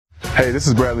Hey, this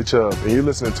is Bradley Chubb, and you're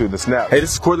listening to The Snap. Hey,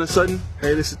 this is Cortland Sutton.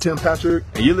 Hey, this is Tim Patrick.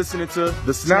 And you're listening to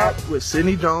The Snap with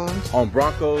Sidney Jones on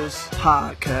Broncos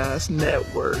Podcast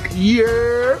Network.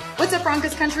 Yeah. What's up,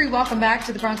 Broncos country? Welcome back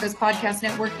to the Broncos Podcast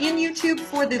Network and YouTube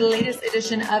for the latest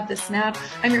edition of The Snap.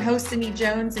 I'm your host, Sidney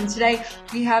Jones, and today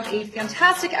we have a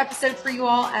fantastic episode for you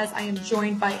all as I am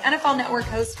joined by NFL Network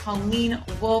host Colleen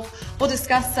Wolfe. We'll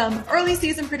discuss some early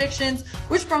season predictions,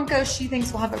 which Broncos she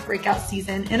thinks will have a breakout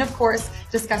season, and of course,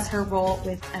 discuss her role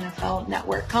with NFL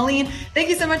Network. Colleen, thank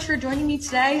you so much for joining me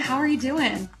today. How are you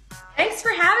doing? Thanks for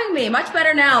having me. Much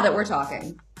better now that we're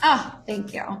talking. Oh,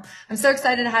 thank you. I'm so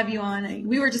excited to have you on.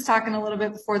 We were just talking a little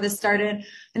bit before this started.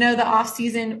 I know the off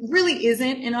season really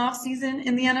isn't an off season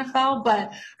in the NFL,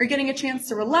 but we're getting a chance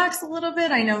to relax a little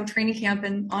bit. I know training camp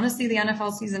and honestly, the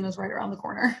NFL season is right around the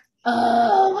corner.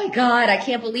 Oh my God. I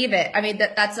can't believe it. I mean,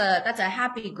 that's a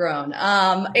happy groan.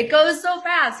 It goes so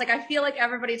fast. Like, I feel like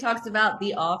everybody talks about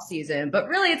the off season, but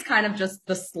really it's kind of just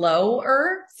the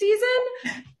slower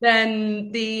season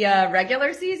than the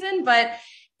regular season. But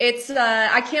it's,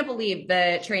 I can't believe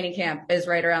that training camp is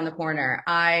right around the corner.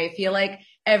 I feel like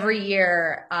every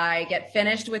year I get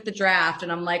finished with the draft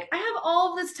and I'm like, I have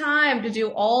all of this time to do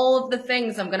all of the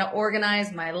things. I'm going to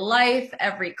organize my life,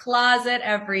 every closet,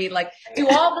 do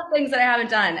all the things that I haven't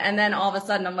done. And then all of a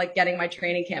sudden I'm like getting my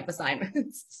training camp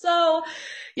assignments. So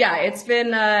yeah, it's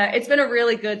been a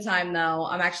really good time though.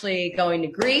 I'm actually going to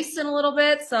Greece in a little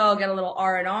bit. So I'll get a little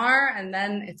R&R and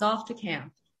then it's off to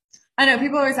camp. I know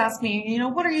people always ask me,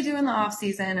 what are you doing in the off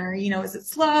season? Or, is it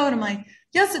slow? And I'm like,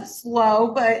 yes, it's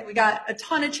slow, but we got a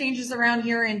ton of changes around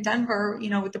here in Denver,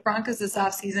 with the Broncos this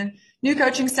off season, new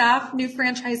coaching staff, new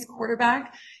franchise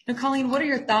quarterback. Colleen, what are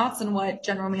your thoughts on what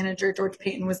general manager George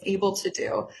Paton was able to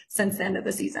do since the end of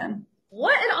the season?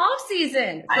 What an off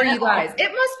season for you guys.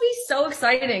 It must be so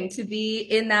exciting to be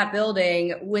in that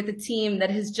building with a team that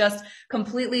has just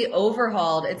completely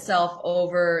overhauled itself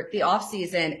over the off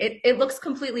season. It looks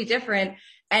completely different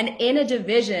and in a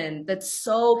division that's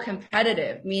so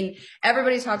competitive. I mean,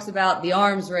 everybody talks about the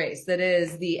arms race that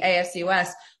is the AFC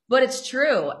West, but it's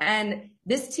true. And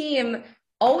this team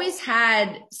always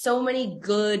had so many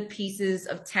good pieces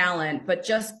of talent, but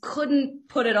just couldn't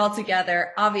put it all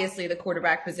together. Obviously, the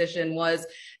quarterback position was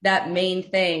that main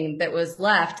thing that was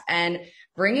left. And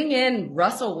bringing in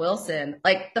Russell Wilson,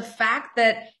 like the fact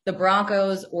that the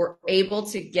Broncos were able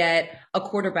to get a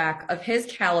quarterback of his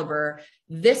caliber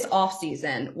this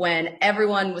offseason when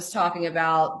everyone was talking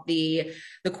about the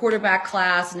quarterback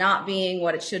class not being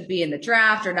what it should be in the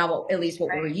draft or not at least what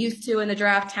we were used to in the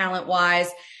draft talent-wise.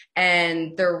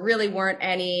 And there really weren't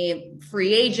any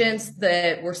free agents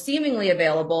that were seemingly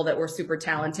available that were super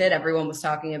talented. Everyone was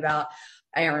talking about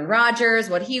Aaron Rodgers,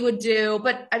 what he would do.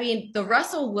 But I mean, the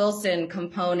Russell Wilson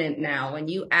component now, when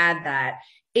you add that,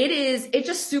 it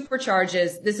just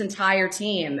supercharges this entire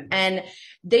team. And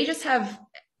they just have,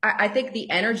 I think the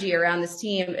energy around this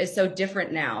team is so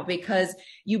different now because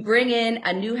you bring in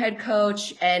a new head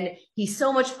coach and he's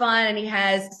so much fun and he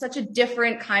has such a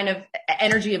different kind of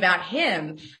energy about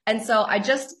him. And so I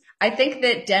think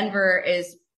that Denver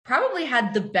is probably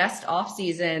had the best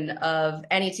offseason of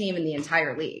any team in the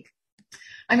entire league.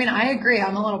 I mean, I agree.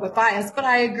 I'm a little bit biased, but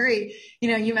I agree.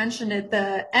 You mentioned it.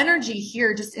 The energy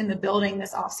here just in the building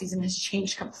this offseason has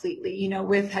changed completely,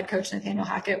 with head coach Nathaniel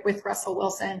Hackett, with Russell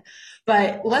Wilson.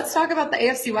 But let's talk about the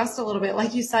AFC West a little bit.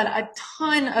 Like you said, a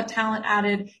ton of talent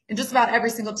added in just about every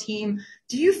single team.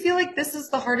 Do you feel like this is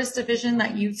the hardest division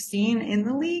that you've seen in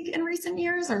the league in recent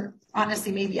years, or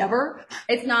honestly, maybe ever?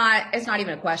 It's not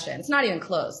even a question. It's not even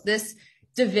close. This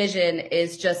division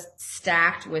is just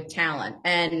stacked with talent.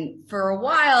 And for a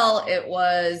while, it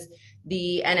was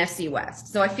the NFC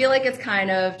West. So I feel like it's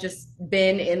kind of just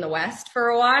been in the West for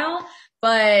a while.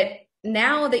 But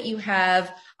now that you have,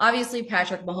 obviously,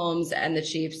 Patrick Mahomes and the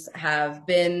Chiefs have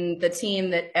been the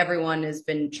team that everyone has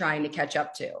been trying to catch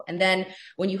up to. And then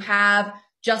when you have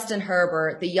Justin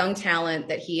Herbert, the young talent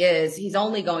that he is, he's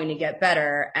only going to get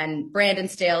better. And Brandon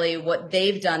Staley, what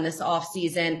they've done this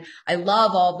offseason, I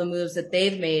love all the moves that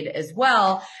they've made as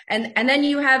well. And then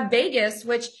you have Vegas,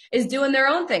 which is doing their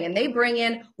own thing. And they bring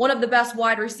in one of the best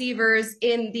wide receivers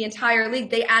in the entire league.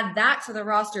 They add that to the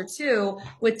roster too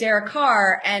with Derek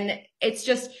Carr. And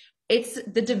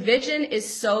the division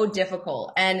is so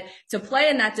difficult. And to play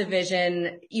in that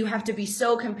division, you have to be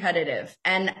so competitive.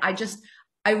 And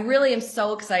I really am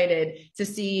so excited to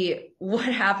see what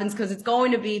happens because it's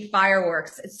going to be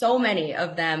fireworks. So many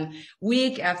of them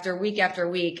week after week after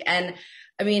week. And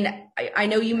I mean, I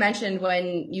know you mentioned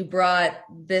when you brought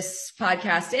this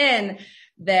podcast in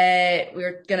that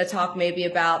we're going to talk maybe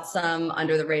about some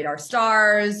under the radar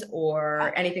stars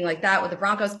or anything like that with the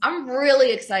Broncos. I'm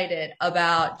really excited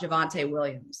about Javonte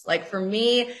Williams. Like, for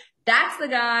me, that's the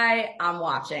guy I'm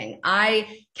watching.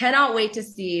 I cannot wait to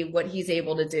see what he's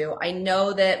able to do. I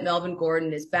know that Melvin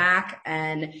Gordon is back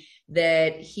and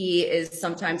that he is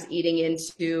sometimes eating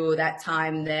into that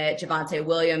time that Javonte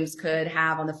Williams could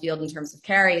have on the field in terms of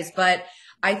carries. But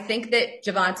I think that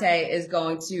Javonte is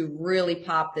going to really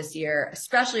pop this year,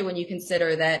 especially when you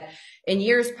consider that in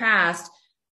years past,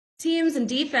 teams and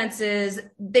defenses,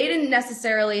 they didn't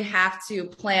necessarily have to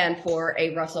plan for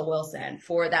a Russell Wilson,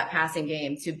 for that passing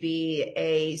game to be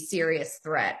a serious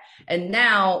threat. And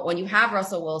now when you have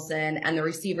Russell Wilson and the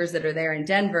receivers that are there in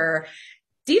Denver,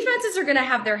 defenses are going to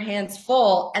have their hands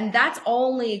full, and that's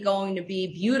only going to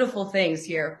be beautiful things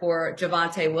here for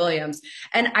Javonte Williams.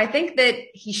 And I think that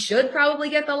he should probably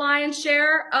get the lion's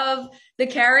share of the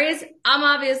carries. I'm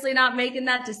obviously not making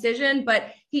that decision,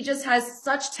 but he just has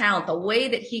such talent, the way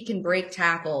that he can break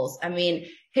tackles. I mean,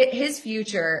 his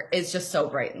future is just so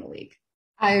bright in the league.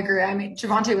 I agree. I mean,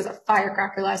 Javonte was a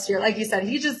firecracker last year. Like you said,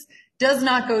 he just does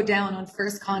not go down on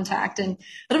first contact. And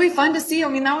it'll be fun to see. I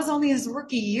mean, that was only his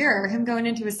rookie year, him going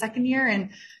into his second year.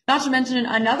 And not to mention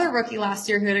another rookie last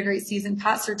year who had a great season,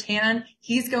 Pat Surtain.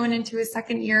 He's going into his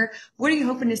second year. What are you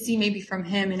hoping to see maybe from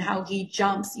him and how he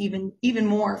jumps even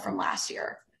more from last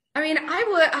year? I mean,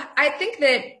 I think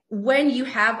that when you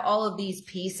have all of these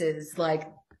pieces, like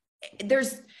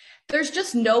there's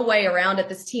just no way around it.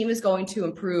 This team is going to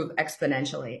improve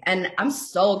exponentially. And I'm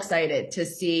so excited to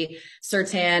see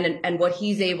Surtain and what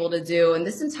he's able to do. And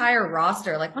this entire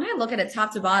roster, like when I look at it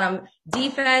top to bottom,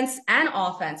 defense and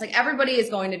offense, like everybody is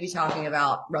going to be talking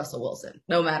about Russell Wilson,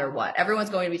 no matter what. Everyone's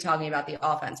going to be talking about the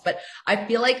offense. But I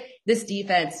feel like this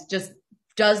defense just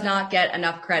does not get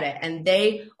enough credit, and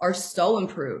they are so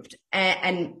improved.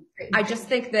 And I just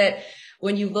think that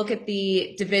when you look at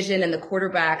the division and the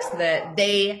quarterbacks that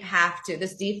they have to,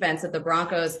 this defense that the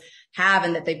Broncos have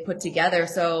and that they put together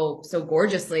so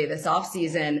gorgeously this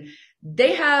offseason,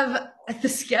 they have, the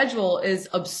schedule is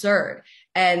absurd.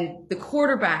 And the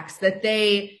quarterbacks that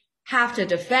they have to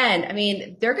defend, I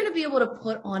mean, they're going to be able to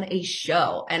put on a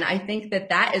show. And I think that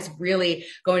that is really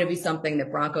going to be something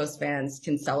that Broncos fans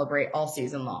can celebrate all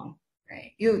season long.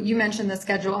 Right. You mentioned the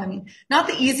schedule. I mean, not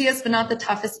the easiest, but not the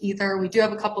toughest either. We do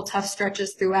have a couple tough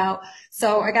stretches throughout.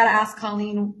 So I got to ask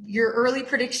Colleen, your early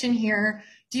prediction here.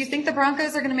 Do you think the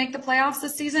Broncos are going to make the playoffs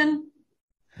this season?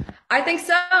 I think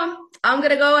so. I'm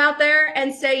going to go out there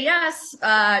and say yes,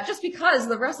 just because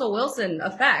the Russell Wilson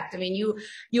effect. I mean,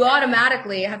 you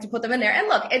automatically have to put them in there. And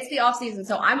look, it's the off season,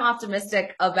 so I'm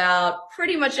optimistic about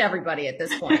pretty much everybody at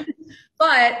this point.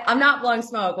 But I'm not blowing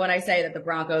smoke when I say that the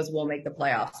Broncos will make the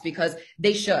playoffs, because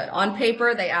they should. On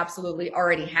paper, they absolutely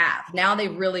already have. Now they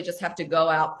really just have to go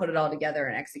out, put it all together,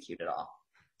 and execute it all.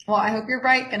 Well, I hope you're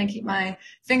right. Going to keep my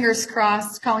fingers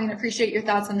crossed. Colleen, appreciate your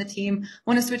thoughts on the team. I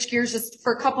want to switch gears just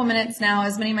for a couple minutes now.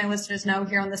 As many of my listeners know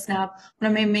here on the Snap,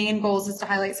 one of my main goals is to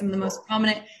highlight some of the most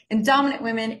prominent and dominant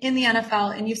women in the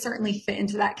NFL, and you certainly fit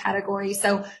into that category.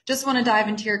 So just want to dive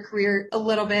into your career a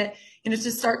little bit. To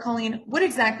start, Colleen, what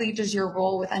exactly does your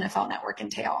role with NFL Network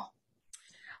entail?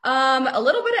 A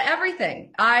little bit of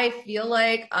everything. I feel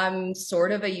like I'm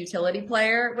sort of a utility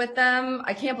player with them.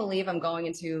 I can't believe I'm going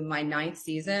into my 9th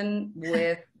season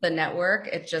with the network.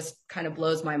 It just kind of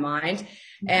blows my mind.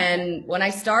 And when I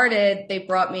started, they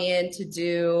brought me in to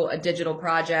do a digital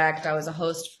project. I was a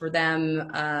host for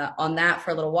them on that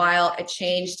for a little while. It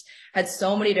changed, had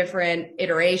so many different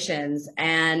iterations.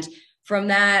 And from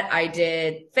that, I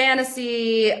did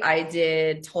fantasy, I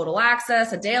did total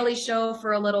access, a daily show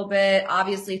for a little bit.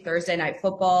 Obviously, Thursday Night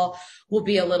Football will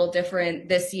be a little different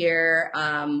this year.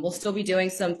 We'll still be doing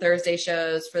some Thursday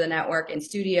shows for the network in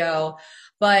studio,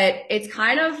 but it's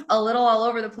kind of a little all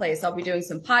over the place. I'll be doing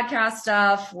some podcast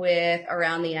stuff with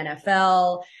around the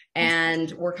NFL,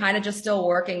 and we're kind of just still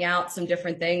working out some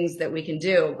different things that we can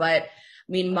do. But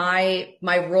I mean,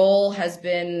 my role has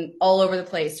been all over the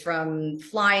place, from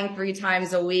flying 3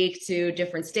 times a week to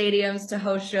different stadiums to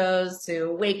host shows,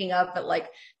 to waking up at like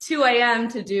 2 a.m.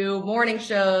 to do morning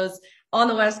shows on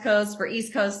the West Coast for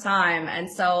East Coast time.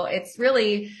 And so it's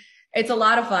a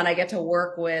lot of fun. I get to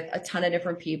work with a ton of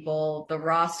different people. The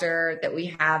roster that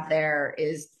we have there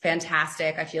is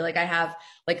fantastic. I feel like I have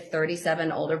like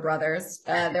 37 older brothers.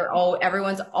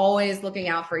 Everyone's always looking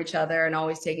out for each other and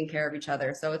always taking care of each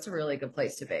other. So it's a really good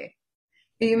place to be.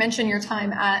 You mentioned your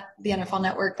time at the NFL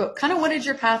Network, but kind of what did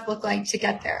your path look like to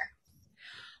get there?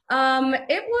 I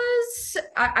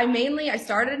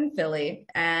started in Philly,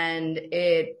 and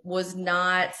it was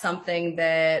not something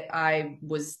that I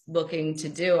was looking to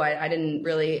do. I didn't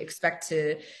really expect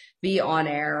to be on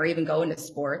air or even go into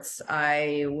sports.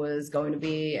 I was going to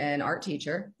be an art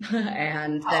teacher.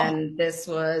 And then this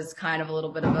was kind of a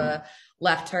little bit of a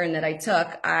left turn that I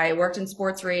took. I worked in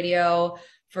sports radio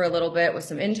for a little bit with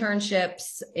some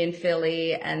internships in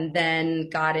Philly, and then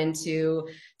got into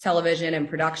television and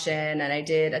production. And I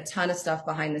did a ton of stuff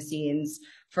behind the scenes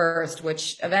first,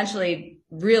 which eventually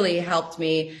really helped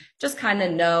me just kind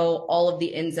of know all of the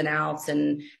ins and outs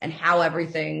and how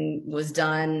everything was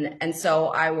done. And so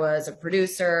I was a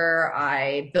producer,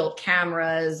 I built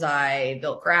cameras, I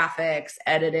built graphics,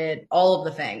 edited, all of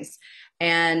the things.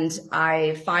 And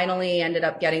I finally ended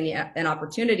up getting an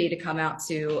opportunity to come out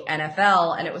to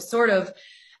NFL. And it was sort of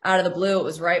out of the blue. It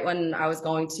was right when I was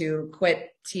going to quit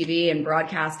TV and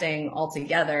broadcasting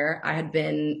altogether. I had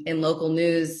been in local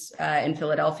news in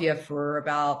Philadelphia for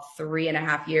about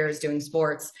 3.5 years doing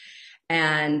sports,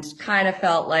 and kind of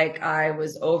felt like I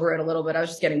was over it a little bit. I was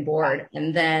just getting bored.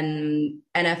 And then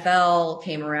NFL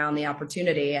came around, the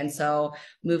opportunity. And so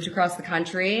moved across the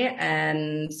country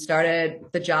and started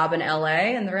the job in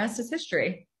LA, and the rest is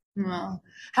history. Well,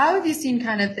 how have you seen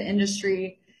kind of the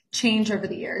industry change over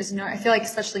the years? You know, I feel like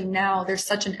especially now there's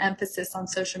such an emphasis on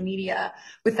social media,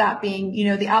 with that being, you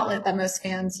know, the outlet that most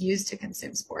fans use to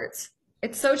consume sports.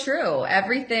 It's so true.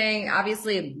 Everything,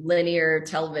 obviously, linear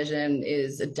television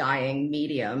is a dying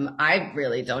medium. I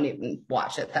really don't even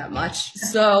watch it that much.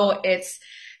 So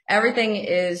everything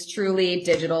is truly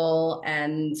digital,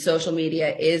 and social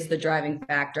media is the driving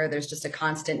factor. There's just a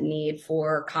constant need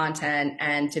for content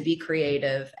and to be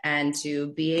creative and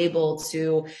to be able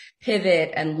to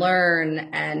pivot and learn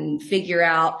and figure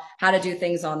out how to do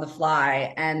things on the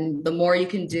fly. And the more you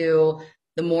can do,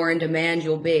 the more in demand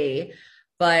you'll be.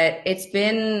 But it's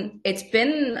been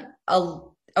a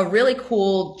really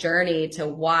cool journey to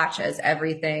watch as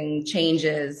everything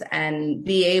changes, and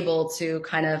be able to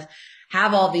kind of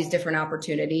have all these different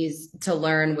opportunities to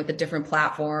learn with the different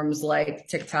platforms like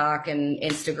TikTok and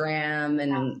Instagram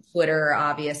and Twitter,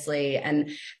 obviously. And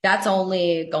that's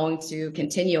only going to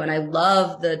continue. And I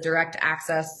love the direct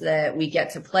access that we get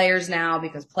to players now,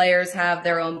 because players have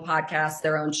their own podcasts,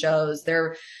 their own shows,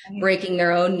 they're breaking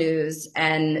their own news.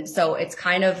 And so it's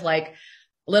kind of like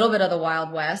a little bit of the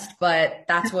Wild West, but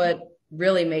that's what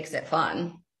really makes it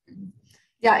fun.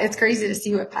 Yeah, it's crazy to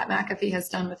see what Pat McAfee has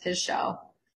done with his show.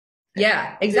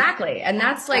 Yeah, exactly. And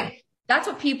that's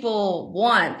what people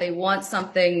want. They want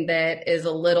something that is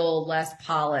a little less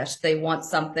polished. They want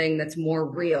something that's more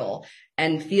real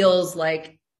and feels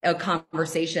like a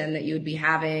conversation that you would be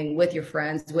having with your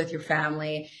friends, with your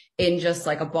family, in just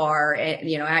like a bar,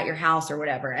 you know, at your house or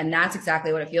whatever. And that's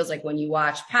exactly what it feels like when you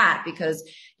watch Pat, because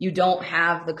you don't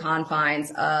have the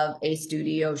confines of a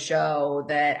studio show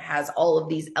that has all of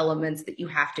these elements that you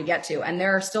have to get to. And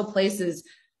there are still places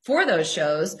for those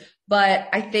shows. But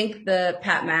I think the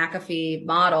Pat McAfee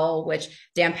model, which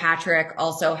Dan Patrick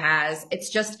also has,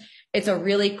 it's a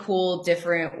really cool,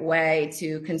 different way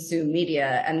to consume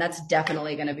media. And that's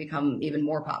definitely going to become even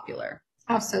more popular.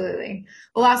 Absolutely.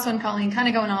 Well, last one, Colleen, kind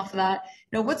of going off of that,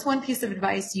 you know, what's one piece of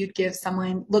advice you'd give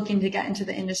someone looking to get into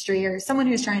the industry, or someone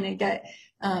who's trying to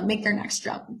make their next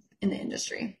jump in the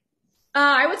industry?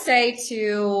 I would say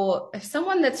if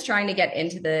someone that's trying to get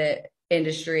into the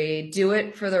industry, do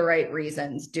it for the right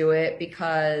reasons. Do it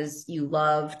because you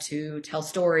love to tell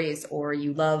stories, or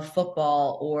you love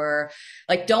football, or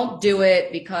like, don't do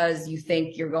it because you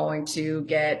think you're going to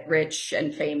get rich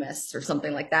and famous or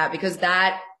something like that, because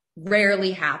that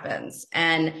rarely happens.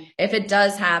 And if it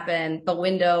does happen, the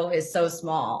window is so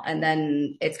small, and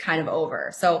then it's kind of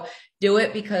over. So do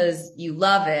it because you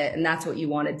love it and that's what you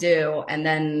want to do, and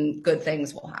then good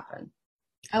things will happen.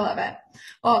 I love it.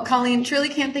 Well, Colleen, truly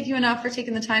can't thank you enough for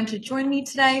taking the time to join me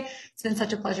today. It's been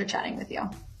such a pleasure chatting with you.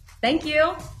 Thank you.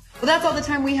 Well, that's all the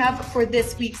time we have for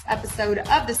this week's episode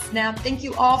of The Snap. Thank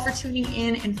you all for tuning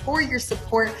in and for your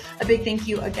support. A big thank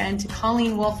you again to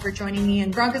Colleen Wolfe for joining me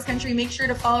in Broncos Country. Make sure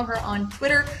to follow her on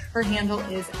Twitter. Her handle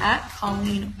is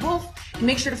 @ColleenWolfe. And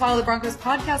make sure to follow the Broncos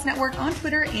Podcast Network on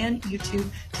Twitter and YouTube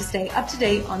to stay up to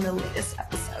date on the latest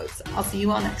episodes. I'll see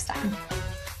you all next time.